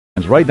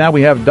Right now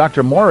we have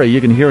Dr. Morey.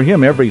 You can hear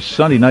him every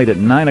Sunday night at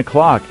 9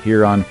 o'clock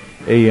here on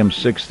AM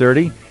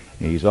 630.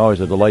 He's always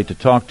a delight to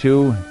talk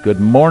to.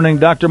 Good morning,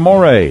 Dr.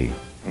 Morey.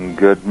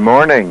 Good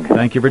morning.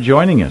 Thank you for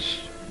joining us.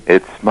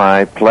 It's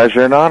my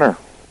pleasure and honor.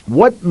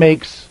 What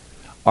makes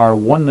our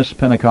Oneness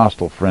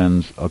Pentecostal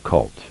friends a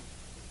cult?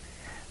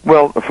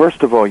 Well,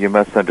 first of all, you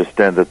must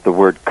understand that the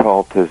word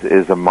cult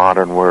is a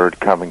modern word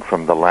coming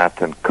from the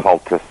Latin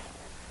cultus.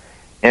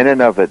 In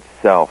and of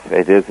itself,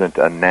 it isn't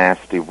a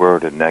nasty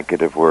word, a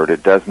negative word.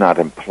 It does not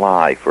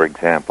imply, for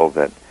example,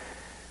 that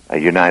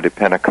United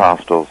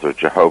Pentecostals or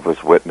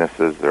Jehovah's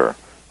Witnesses or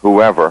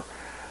whoever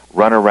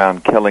run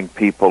around killing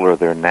people or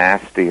they're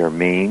nasty or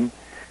mean.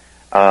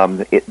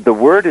 The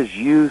word is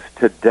used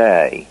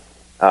today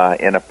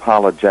in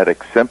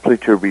apologetics simply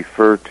to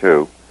refer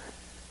to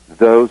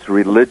those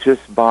religious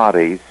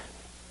bodies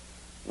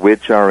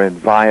which are in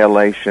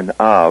violation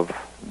of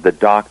the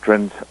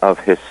doctrines of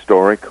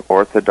historic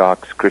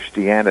Orthodox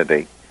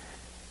Christianity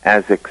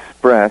as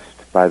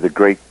expressed by the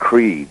great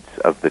creeds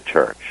of the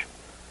church.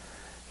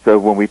 So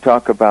when we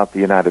talk about the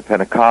United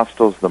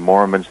Pentecostals, the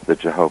Mormons, the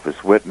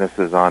Jehovah's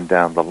Witnesses, on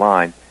down the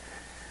line,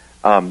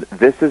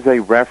 this is a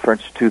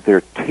reference to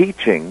their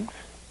teachings.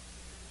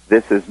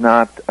 This is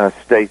not a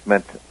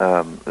statement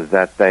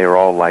that they are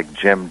all like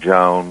Jim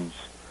Jones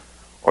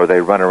or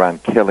they run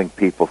around killing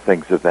people,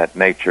 things of that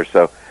nature.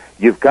 So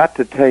you've got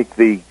to take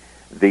the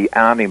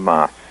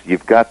animus,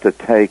 you've got to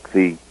take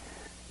the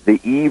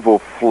evil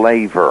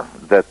flavor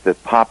that the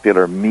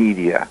popular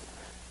media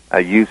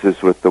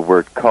uses with the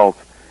word cult,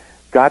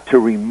 got to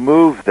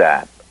remove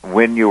that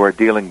when you are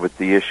dealing with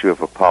the issue of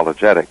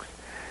apologetics.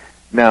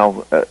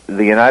 Now,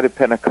 the United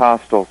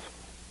Pentecostals,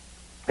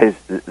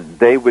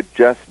 they would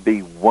just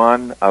be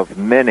one of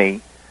many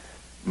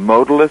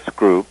modalist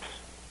groups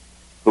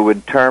who,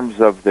 in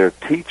terms of their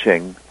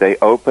teaching, they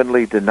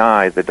openly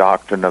deny the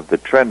doctrine of the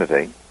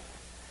Trinity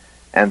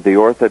and the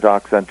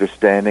Orthodox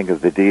understanding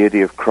of the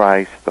deity of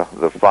Christ,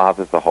 the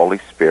Father, the Holy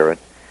Spirit.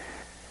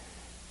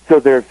 So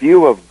their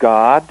view of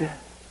God,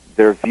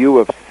 their view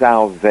of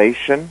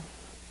salvation,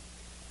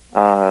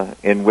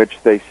 in which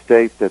they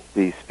state that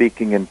the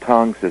speaking in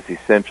tongues is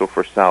essential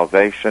for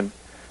salvation.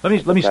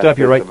 Let me stop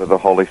you right. Of the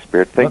Holy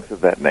Spirit, things of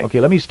that nature. Okay,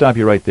 let me stop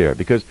you right there,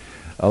 because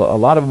a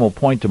lot of them will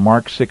point to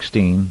Mark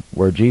 16,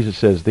 where Jesus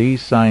says,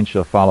 "These signs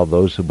shall follow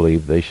those who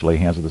believe. They shall lay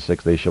hands on the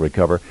sick, they shall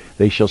recover.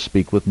 They shall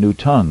speak with new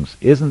tongues."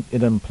 Isn't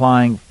it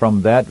implying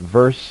from that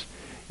verse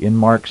in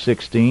Mark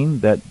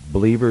 16 that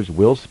believers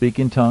will speak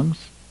in tongues?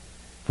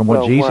 From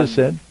what Jesus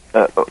said?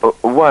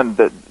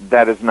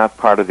 That is not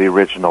part of the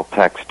original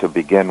text to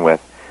begin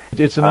with.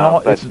 It's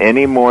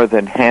any more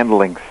than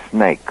handling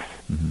snakes.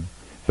 Mm-hmm.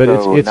 But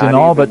so it's in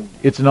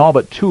all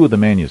but two of the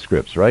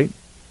manuscripts, right?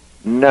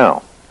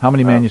 No. How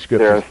many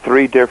manuscripts? There are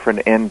three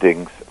different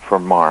endings for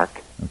Mark.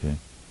 Okay.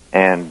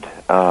 And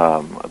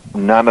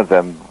none of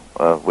them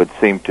would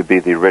seem to be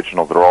the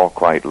original. They're all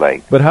quite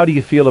late. But how do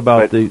you feel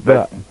about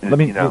let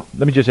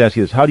me just ask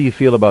you this. How do you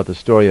feel about the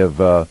story of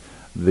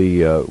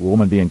the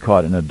woman being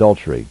caught in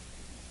adultery?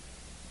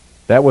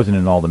 That wasn't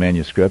in all the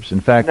manuscripts.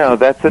 In fact, no,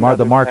 that's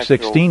the Mark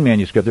 16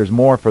 manuscript, there's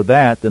more for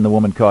that than the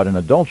woman caught in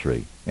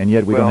adultery. And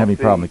yet we don't have any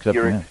problem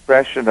accepting that. Your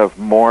expression of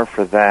more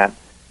for that,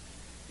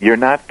 you're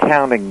not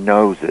counting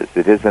noses.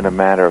 It isn't a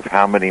matter of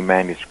how many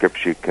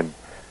manuscripts you can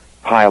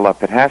pile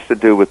up. It has to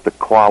do with the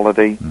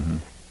quality,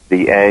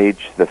 the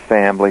age, the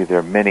family. There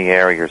are many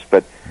areas.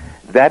 But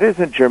that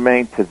isn't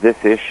germane to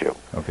this issue.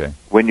 Okay.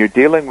 When you're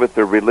dealing with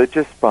a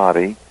religious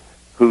body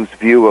whose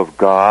view of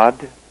God,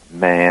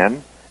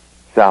 man,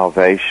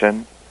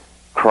 salvation,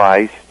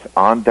 Christ,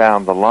 on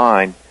down the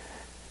line,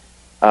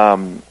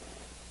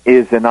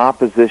 is in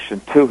opposition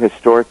to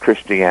historic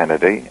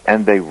Christianity,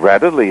 and they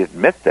readily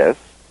admit this.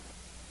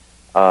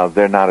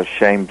 They're not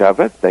ashamed of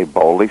it. They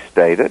boldly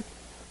state it.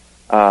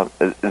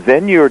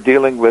 Then you're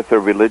dealing with a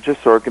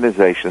religious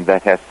organization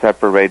that has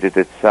separated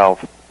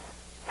itself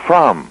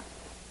from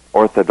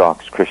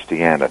Orthodox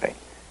Christianity.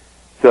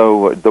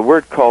 So the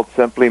word cult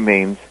simply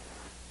means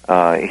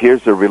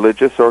here's a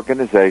religious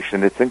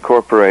organization. It's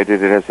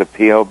incorporated. It has a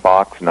P.O.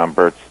 box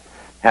number. It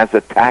has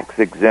a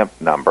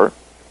tax-exempt number.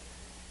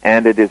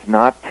 And it is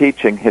not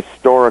teaching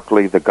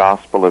historically the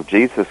gospel of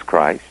Jesus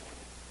Christ.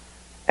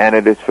 And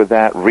it is for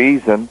that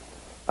reason,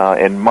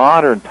 in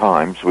modern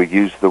times, we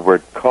use the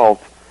word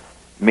cult,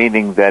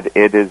 meaning that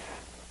it is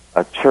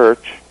a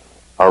church,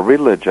 a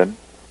religion,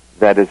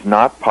 that is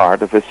not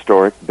part of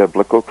historic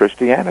biblical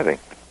Christianity.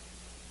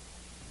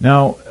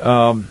 Now,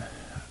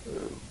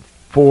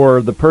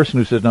 for the person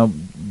who says, now,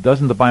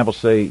 doesn't the Bible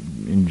say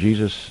in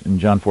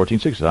John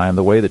 14:6, "I am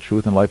the way, the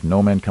truth, and life.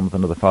 No man cometh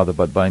unto the Father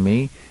but by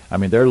me"? I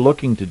mean, they're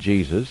looking to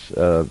Jesus.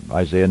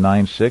 Isaiah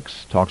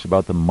 9:6 talks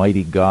about the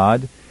mighty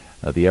God,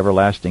 the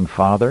everlasting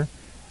Father.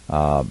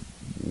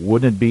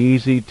 Wouldn't it be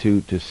easy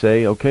to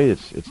say, okay,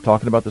 it's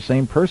talking about the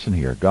same person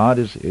here. God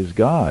is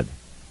God.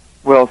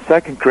 Well,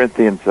 2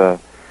 Corinthians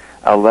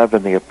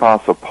 11, the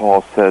Apostle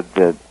Paul said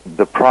that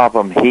the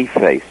problem he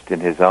faced in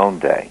his own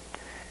day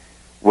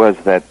was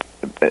that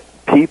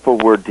people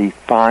were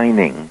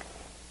defining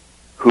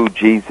who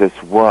Jesus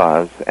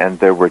was, and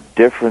there were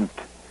different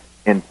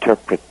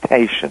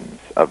interpretations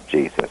of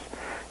Jesus.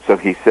 So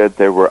he said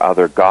there were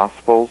other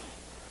gospels,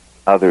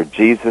 other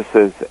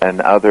Jesuses,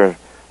 and other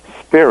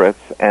spirits,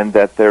 and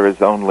that there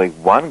is only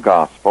one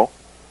gospel,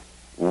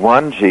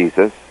 one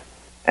Jesus,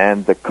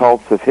 and the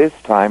cults of his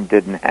time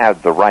didn't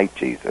have the right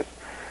Jesus.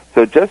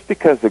 So just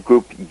because a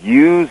group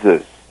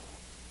uses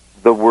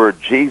the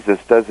word Jesus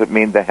doesn't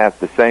mean they have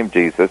the same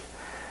Jesus.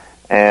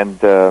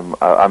 And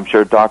I'm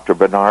sure Dr.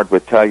 Bernard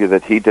would tell you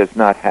that he does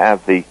not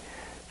have the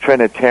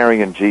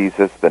Trinitarian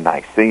Jesus, the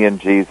Nicene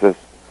Jesus,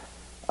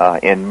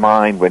 in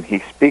mind when he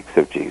speaks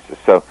of Jesus.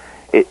 So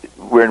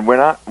we're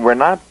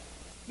not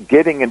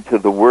getting into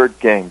the word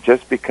game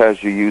just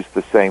because you use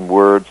the same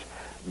words,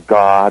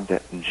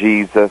 God,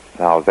 Jesus,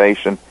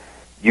 salvation.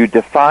 You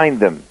define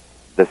them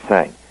the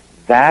same.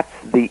 That's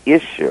the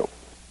issue.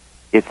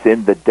 It's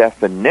in the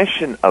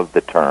definition of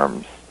the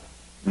terms,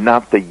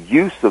 not the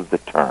use of the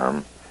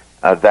term.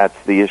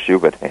 That's the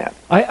issue at hand.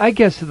 I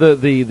guess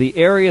the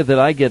area that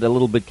I get a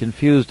little bit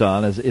confused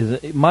on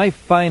is my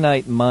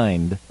finite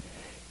mind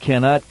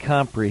cannot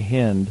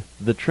comprehend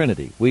the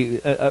Trinity.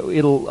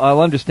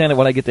 I'll understand it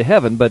when I get to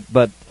heaven,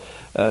 but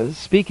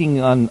speaking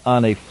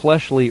on a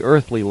fleshly,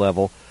 earthly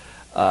level,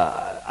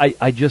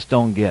 I just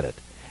don't get it.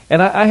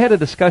 And I had a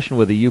discussion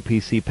with a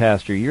UPC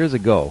pastor years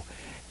ago,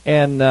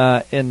 and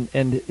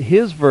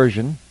his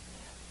version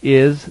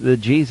is that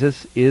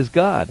Jesus is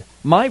God.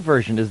 My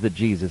version is that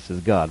Jesus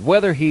is God.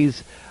 Whether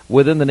he's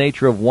within the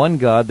nature of one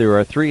God, there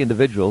are three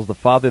individuals, the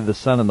Father, the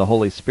Son, and the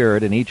Holy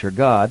Spirit, and each are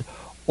God,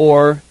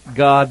 or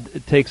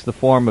God takes the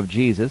form of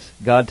Jesus,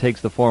 God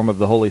takes the form of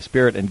the Holy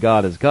Spirit, and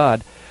God is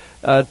God.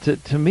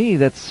 To me,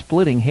 that's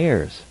splitting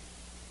hairs.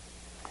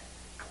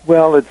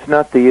 Well, it's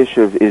not the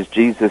issue of is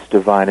Jesus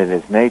divine in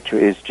his nature.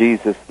 Is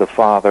Jesus the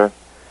Father?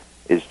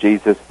 Is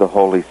Jesus the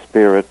Holy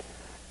Spirit?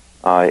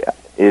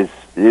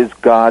 Is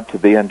God to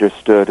be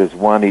understood as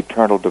one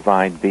eternal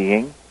divine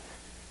being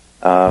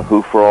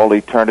who for all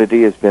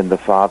eternity has been the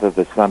Father,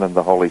 the Son, and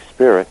the Holy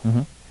Spirit?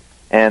 Mm-hmm.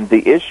 And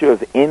the issue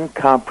of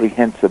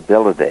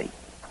incomprehensibility,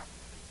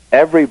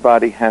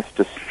 everybody has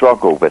to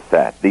struggle with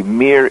that. The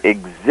mere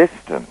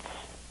existence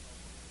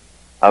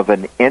of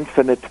an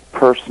infinite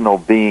personal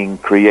being,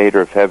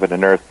 creator of heaven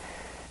and earth,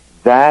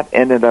 that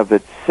in and of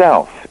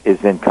itself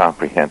is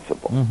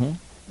incomprehensible. Mm-hmm.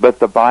 But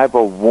the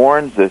Bible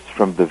warns us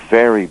from the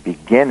very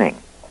beginning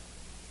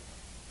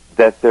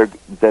that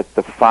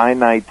the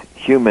finite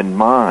human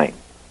mind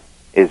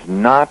is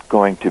not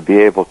going to be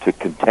able to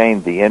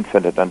contain the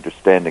infinite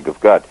understanding of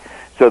God.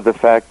 So the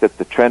fact that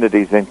the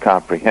Trinity is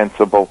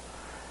incomprehensible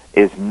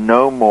is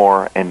no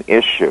more an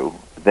issue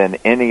than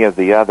any of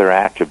the other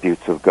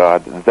attributes of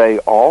God. They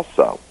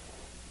also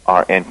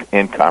are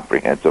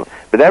incomprehensible.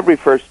 But that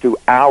refers to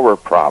our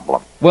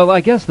problem. Well,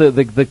 I guess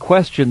the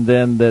question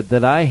then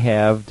that I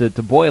have, to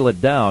boil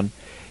it down,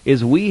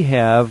 is we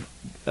have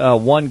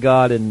one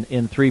God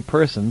in three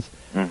persons.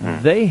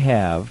 Mm-hmm. They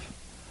have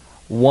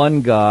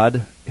one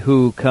God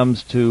who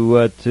comes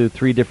to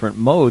three different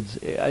modes.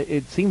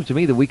 It seems to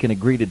me that we can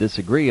agree to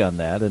disagree on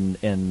that, and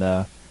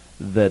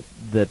that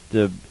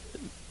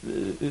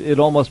it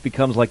almost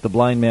becomes like the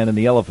blind man and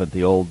the elephant,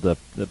 the old the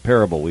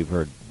parable we've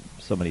heard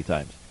so many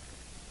times.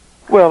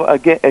 Well,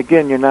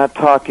 again, you're not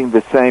talking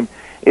the same.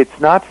 It's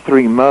not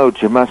three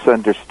modes. You must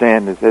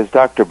understand, as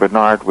Dr.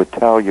 Bernard would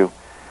tell you,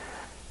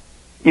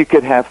 you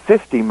could have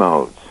 50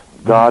 modes.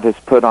 God has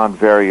put on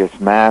various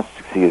masks.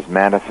 He has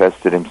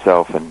manifested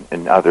himself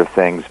in other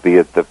things, be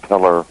it the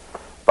pillar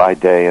by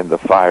day and the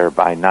fire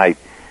by night.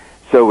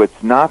 So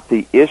it's not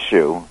the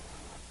issue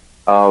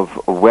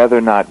of whether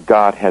or not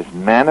God has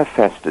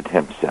manifested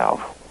himself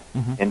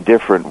mm-hmm. in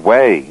different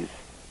ways.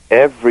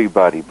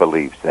 Everybody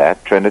believes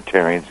that,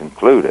 Trinitarians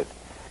included.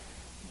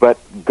 But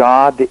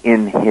God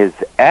in his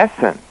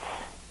essence,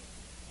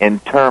 in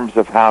terms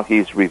of how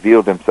he's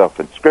revealed himself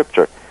in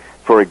Scripture,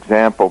 for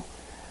example,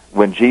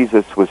 when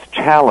Jesus was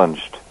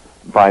challenged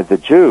by the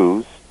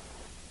Jews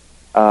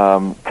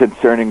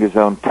concerning his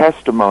own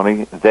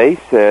testimony, they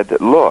said,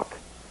 look,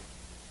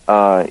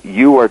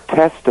 you are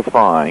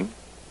testifying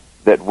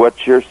that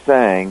what you're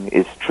saying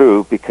is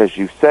true because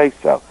you say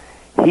so.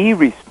 He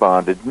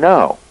responded,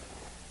 no.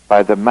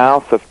 By the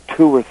mouth of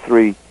two or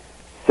three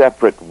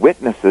separate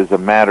witnesses, a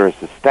matter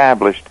is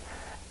established.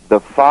 The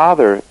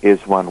Father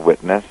is one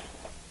witness,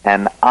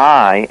 and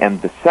I am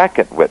the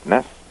second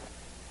witness,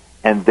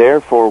 and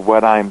therefore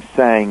what I'm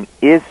saying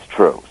is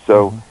true.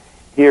 So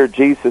here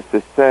Jesus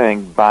is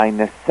saying, by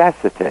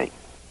necessity,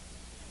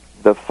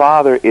 the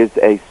Father is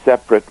a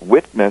separate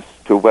witness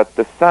to what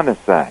the Son is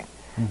saying.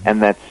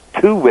 And that's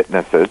two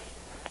witnesses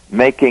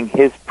making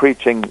his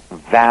preaching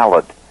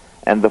valid.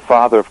 And the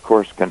Father, of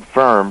course,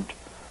 confirmed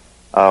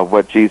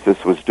what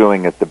Jesus was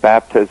doing at the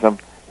baptism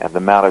and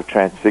the Mount of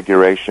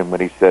Transfiguration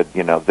when he said,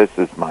 this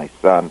is my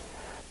Son,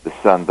 the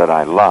Son that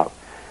I love.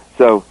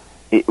 So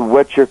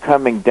what you're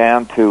coming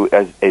down to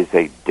is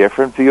a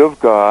different view of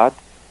God,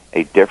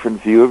 a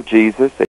different view of Jesus,